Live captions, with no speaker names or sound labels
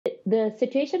The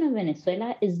situation of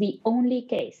Venezuela is the only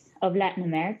case of Latin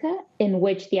America in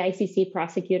which the ICC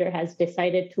prosecutor has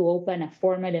decided to open a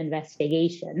formal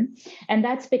investigation. And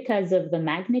that's because of the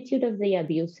magnitude of the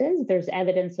abuses. There's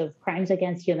evidence of crimes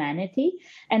against humanity,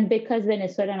 and because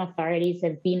Venezuelan authorities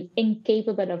have been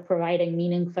incapable of providing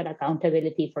meaningful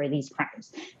accountability for these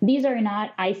crimes. These are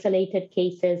not isolated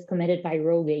cases committed by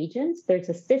rogue agents. There's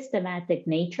a systematic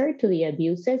nature to the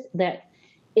abuses that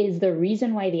is the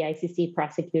reason why the ICC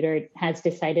prosecutor has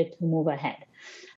decided to move ahead.